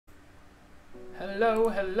Hello,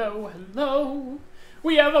 hello, hello.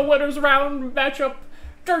 We have a winners round matchup.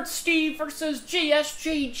 Dirtsteve versus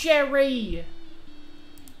GSG Jerry.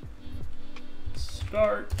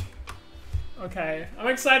 Start. Okay, I'm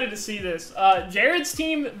excited to see this. Jared's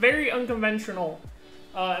team, very unconventional.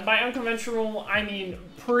 And by unconventional, I mean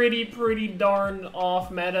pretty darn off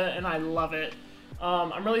meta, and I love it.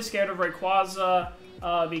 I'm really scared of Rayquaza,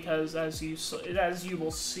 because as you will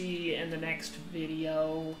see in the next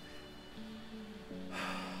video.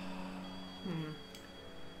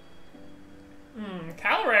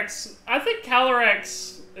 Calyrex. I think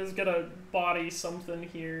Calyrex is gonna body something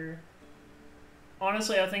here.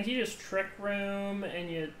 Honestly, I think you just Trick Room and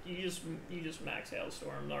you just max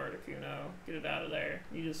Hailstorm the Articuno. Get it out of there.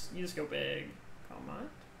 You just go big. Come on.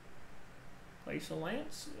 Place a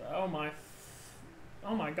Lance. Oh my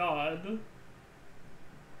god.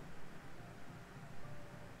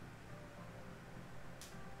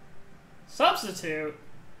 Substitute.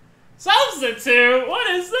 Substitute? What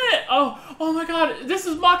is that? Oh my god, this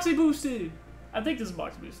is Moxie boosted. I think this is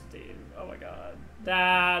Moxie boosted, dude. Oh my god.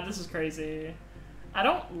 This is crazy. I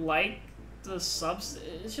don't like the subs.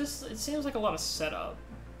 It seems like a lot of setup.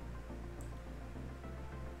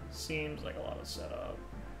 Seems like a lot of setup.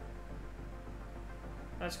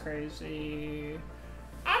 That's crazy.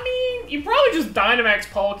 I mean, you probably just Dynamax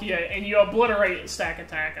Palkia and you obliterate Stack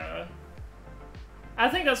Attacka. I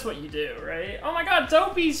think that's what you do, right? Oh my god,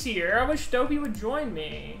 Dopey's here. I wish Dopey would join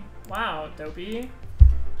me. Wow, Dopey.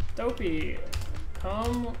 Dopey,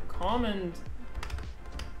 come and...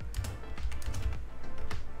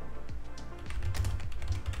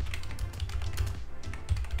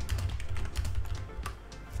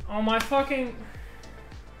 Oh my fucking...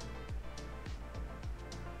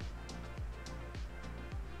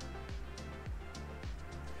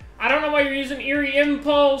 I don't know why you're using Eerie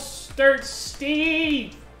Impulse,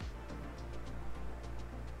 Dirtsteve!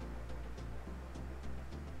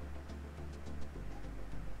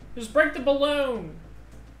 Just break the balloon!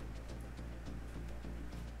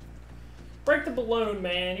 Break the balloon,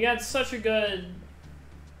 man. You had such a good...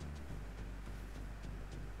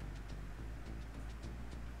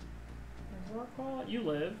 You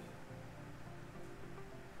live.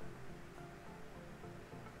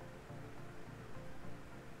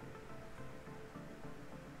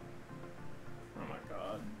 Oh my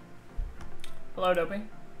god. Hello, Dopey?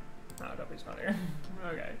 No, Dopey's not here.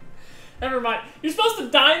 Okay. Never mind. You're supposed to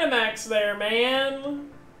Dynamax there, man!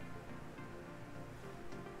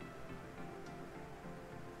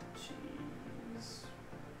 Jeez.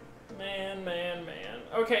 Man.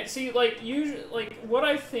 Okay, see, like, usually, like, what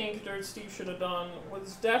I think Dirtsteve should have done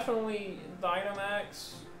was definitely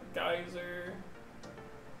Dynamax, Geyser.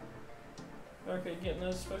 Okay, getting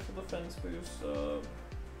a special defense boost up.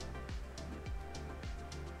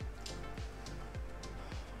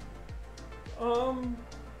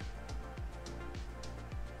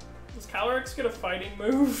 Does Calyrex get a fighting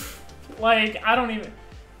move? Like, I don't even...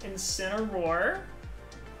 Incineroar?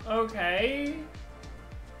 Okay.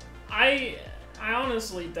 I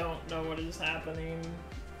honestly don't know what is happening.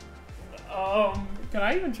 Can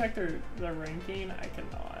I even check their ranking? I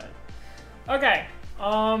cannot. Okay.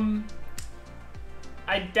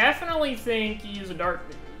 I definitely think you use a dark...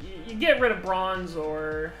 You get rid of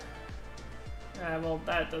Bronzor. Well,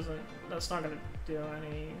 that's not gonna do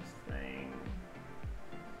anything.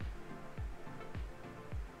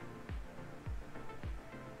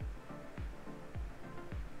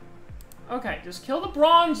 Okay, just kill the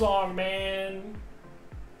Bronzong, man.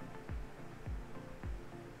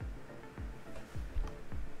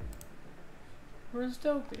 Where's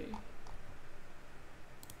Dopey?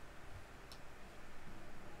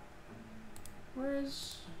 Where?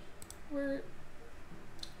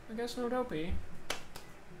 I guess no Dopey.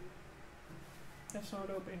 Guess no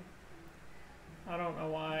Dopey. I don't know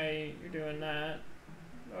why you're doing that.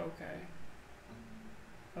 Okay.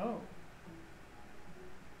 Oh.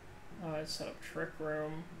 Oh, I set up Trick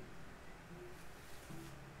Room.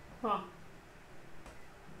 Huh.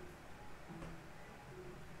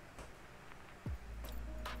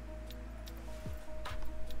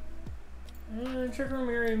 Trick Room,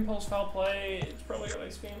 Eerie Impulse, Foul Play. It's probably a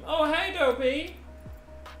Ice Beam. Oh, hey, Dopey!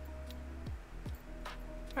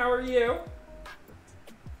 How are you?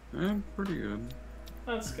 I'm pretty good.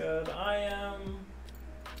 That's good. I am...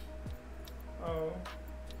 Oh.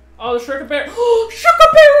 Oh, the Shrikaberry! Oh,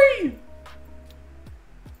 Shrikaberry!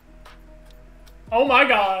 Oh my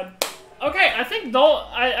god. Okay, I think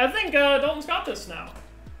Dalton's got this now.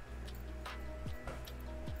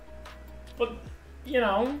 But, you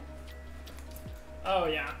know... Oh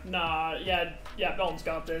yeah, nah, yeah, Dalton's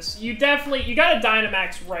got this. You gotta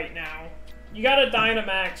Dynamax right now. You got a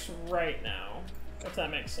Dynamax right now, if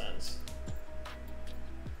that makes sense.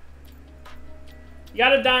 You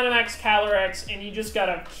got a Dynamax Calyrex, and you just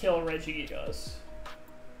gotta kill Regigigas.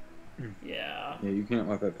 Yeah. Yeah, you can't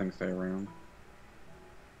let that thing stay around.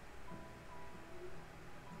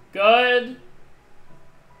 Good.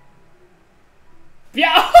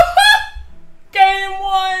 Yeah! Game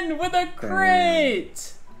 1 with a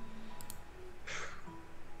crit!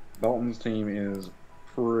 Dalton's team is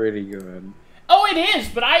pretty good. Oh, it is,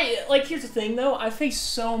 but here's the thing, though. I face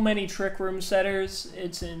so many Trick Room setters,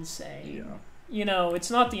 it's insane. Yeah. You know, it's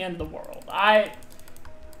not the end of the world. They're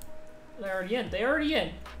already in. They're already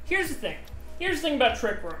in. Here's the thing. Here's the thing about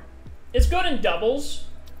Trick Room. It's good in doubles,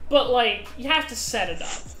 but, like, you have to set it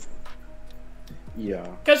up. Yeah.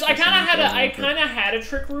 Because I kind of had a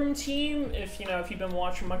Trick Room team. If you've been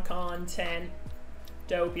watching my content,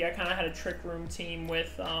 Dopey, I kind of had a Trick Room team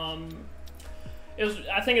with I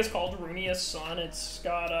think it's called Runia's Sun. It's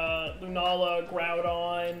got Lunala,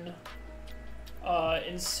 Groudon,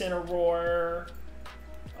 Incineroar.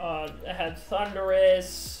 It had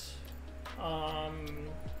Thundurus.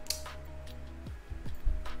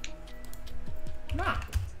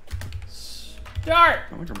 Start.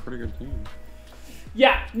 Sounds like a pretty good team.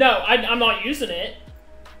 Yeah, no, I'm not using it.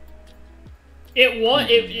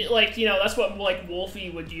 That's what, like, Wolfie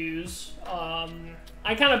would use.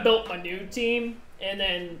 I kind of built my new team, and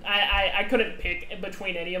then I couldn't pick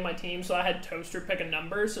between any of my teams, so I had Toaster pick a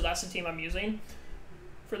number, so that's the team I'm using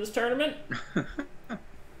for this tournament.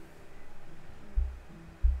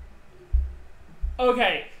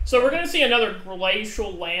 Okay, so we're going to see another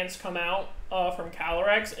Glacial Lance come out from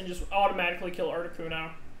Calyrex and just automatically kill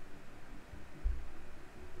Articuno.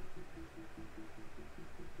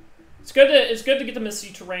 It's good to get the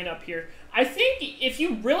Misty Terrain up here. I think if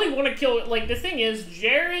you really want to kill it, like, the thing is,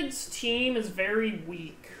 Jared's team is very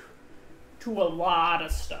weak to a lot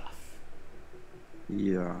of stuff.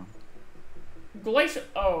 Yeah. Glacial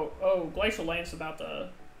Lance about to...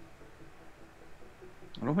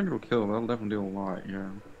 I don't think it'll kill. That'll definitely do a lot, yeah.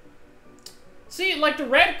 See, like, the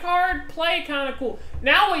red card play kind of cool.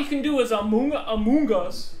 Now what you can do is Amoonga,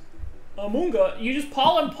 you just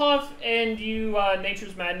Pollen Puff and you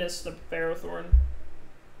Nature's Madness the Ferrothorn.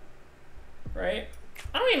 Right?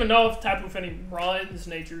 I don't even know if Tapu Fini runs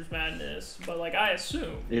Nature's Madness, but, like, I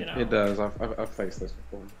assume, It does. I've faced this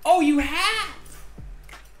before. Oh, you have?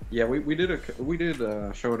 Yeah, we did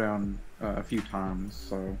a showdown a few times,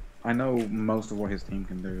 so I know most of what his team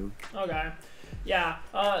can do. Okay. Yeah.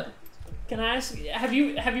 Can I ask, have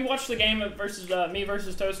you watched the game of me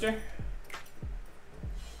versus Toaster?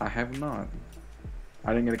 I have not.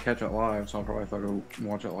 I didn't get to catch it live, so I'll probably have to go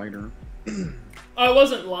watch it later. Oh, it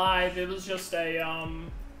wasn't live. It was just a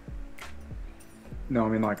No, I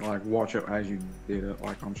mean like watch it as you did it,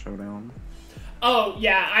 like on Showdown. Oh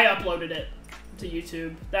yeah, I uploaded it to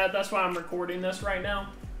YouTube. That's why I'm recording this right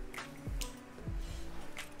now.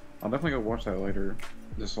 I'll definitely go watch that later,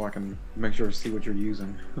 just so I can make sure to see what you're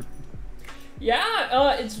using.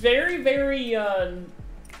 Yeah, it's very, very.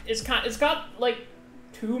 It's got like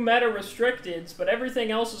 2 meta restricteds, but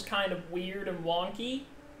everything else is kind of weird and wonky.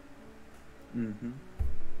 Mm-hmm.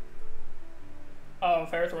 Oh,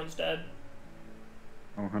 Ferrothorn's dead.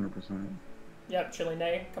 Oh, 100%. Yep, Chili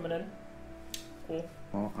Nay coming in. Cool.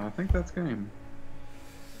 Well, I think that's game.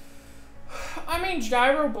 I mean,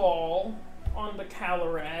 Gyro Ball on the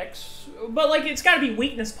Calyrex, but like it's got to be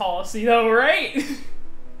weakness policy though, right?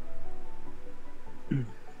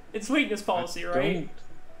 It's weakness policy, right?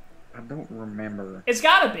 I don't remember. It's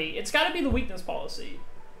gotta be. It's gotta be the weakness policy.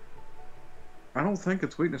 I don't think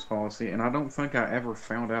it's weakness policy, and I don't think I ever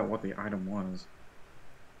found out what the item was.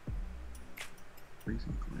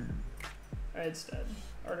 Freezing clear. It's dead.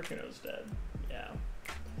 Articuno's dead. Yeah.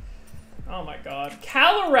 Oh my god.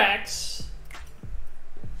 Calyrex!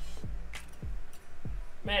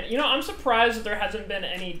 Man, you know, I'm surprised that there hasn't been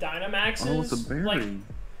any Dynamaxes. Oh, it's a berry. Like...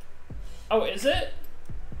 Oh, is it?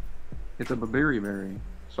 It's a berry.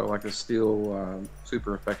 So, like a steel,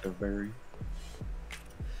 super effective berry.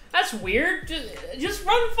 That's weird. Just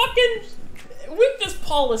run fucking weakness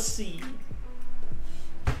policy.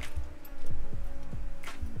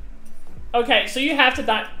 Okay, so you have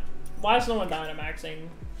to Why is no one Dynamaxing?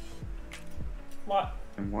 What?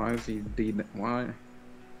 And why is he why?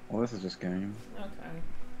 Well, this is just game. Okay.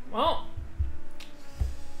 Well.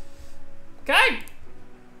 Okay.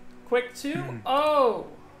 Quick 2-0.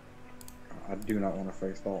 I do not want to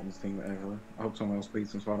face Dalton's team ever. I hope someone else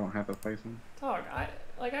beats him so I don't have to face him. Dog, I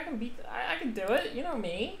can beat. I can do it. You know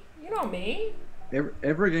me. You know me.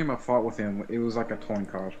 Every game I fought with him, it was like a coin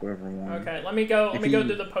toss, whoever won. Okay, let me go. Let me go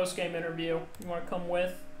do the post game interview. You want to come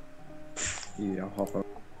with? Yeah, I'll hop up.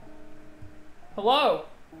 Hello.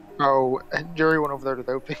 Oh, Jerry went over there to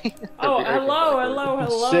the OP. Oh,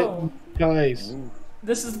 hello. Sit nice. Ooh.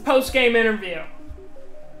 This is the post-game interview.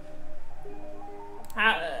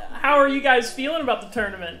 How are you guys feeling about the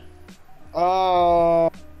tournament?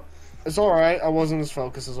 It's alright. I wasn't as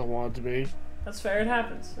focused as I wanted to be. That's fair. It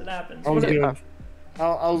happens. It happens. I was What- doing.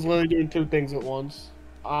 I was literally doing two things at once.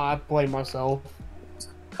 I played myself.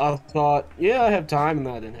 I thought, yeah, I have time, and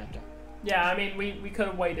then I didn't have time. Yeah, I mean, we could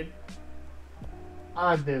have waited.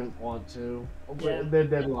 I didn't want to. Yeah. The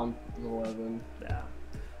deadline was 11. Yeah.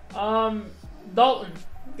 Dalton,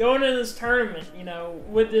 going into this tournament, you know,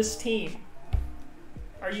 with this team,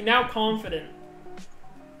 are you now confident?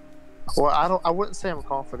 Well, I wouldn't say I'm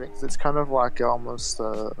confident. 'Cause it's kind of like almost.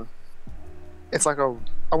 It's like I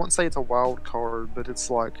wouldn't say it's a wild card, but it's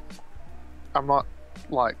like I'm not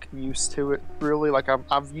like used to it really. Like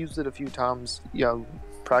I've used it a few times, you know,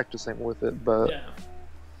 practicing with it, but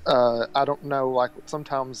Yeah. I don't know. Like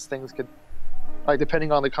sometimes things could, like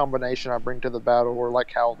depending on the combination I bring to the battle, or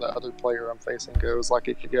like how the other player I'm facing goes. Like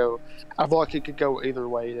it could go. I feel like it could go either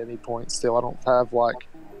way at any point. Still, I don't have like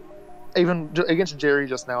even against Jerry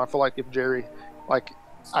just now. I feel like if Jerry, like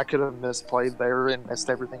I could have misplayed there and messed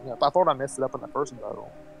everything up. I thought I messed it up in the first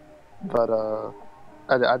battle, but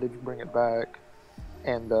I did bring it back,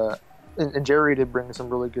 and Jerry did bring some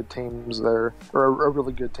really good teams there, or a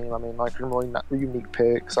really good team. I mean, like some really not unique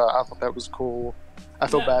picks. I thought that was cool. I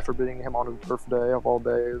feel bad for beating him on his birthday of all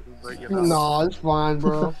days, but you know. No, it's fine,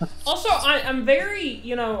 bro. Also, I'm very,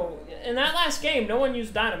 you know, in that last game, no one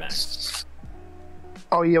used Dynamax.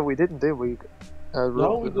 Oh yeah, we didn't, did we?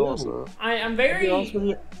 No, we didn't. Also. I'm To be honest with very.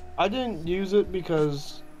 you, I didn't use it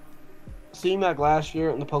because seeing that last year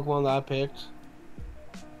and the Pokemon that I picked,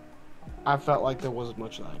 I felt like there wasn't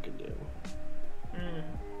much that I could do.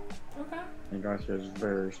 Okay. And guys, is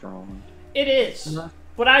very strong. It is,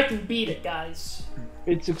 but I can beat it, guys.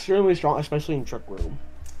 It's extremely strong, especially in Trick Room.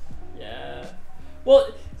 Yeah. Well,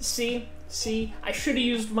 see, I should have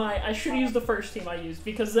used the first team I used,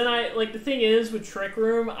 because then the thing is with Trick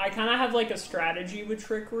Room, I kind of have like a strategy with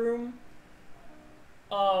Trick Room.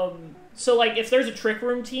 So like if there's a Trick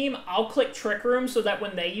Room team, I'll click Trick Room so that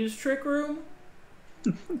when they use Trick Room,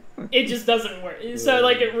 it just doesn't work. So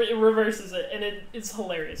like it reverses it, and it's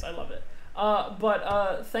hilarious. I love it.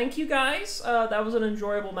 But thank you guys. That was an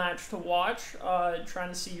enjoyable match to watch. Trying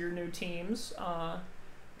to see your new teams.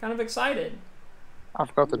 Kind of excited. I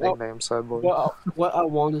forgot the nickname, sadly. What I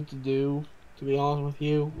wanted to do, to be honest with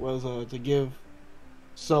you, was to give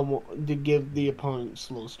the opponent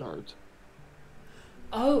slow starts.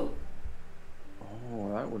 Oh.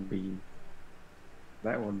 Oh, that would be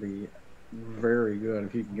very good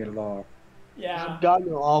if you can get it off. Yeah. I've gotten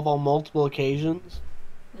it off on multiple occasions,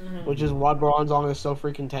 Mhm. which is why Bronzong is so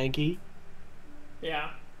freaking tanky.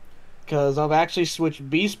 Yeah. Because I've actually switched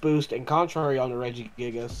Beast Boost and Contrary on the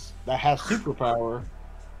Regigigas that has superpower.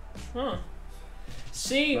 Huh.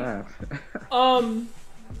 See, That.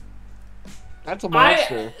 That's a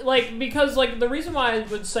monster. because the reason why I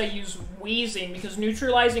would say use Wheezing, because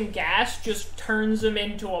neutralizing gas just turns him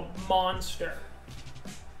into a monster.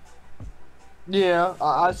 Yeah,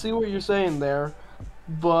 I see what you're saying there,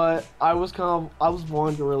 but I was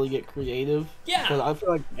wanting to really get creative. Yeah. Because I feel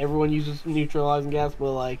like everyone uses neutralizing gas,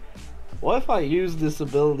 but like, what if I use this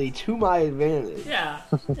ability to my advantage? Yeah.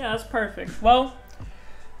 Yeah, that's perfect. Well,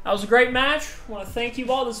 that was a great match. I want to thank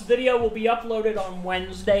you all. This video will be uploaded on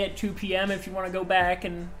Wednesday at 2 p.m. if you want to go back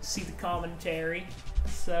and see the commentary.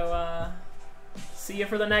 So, see you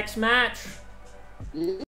for the next match.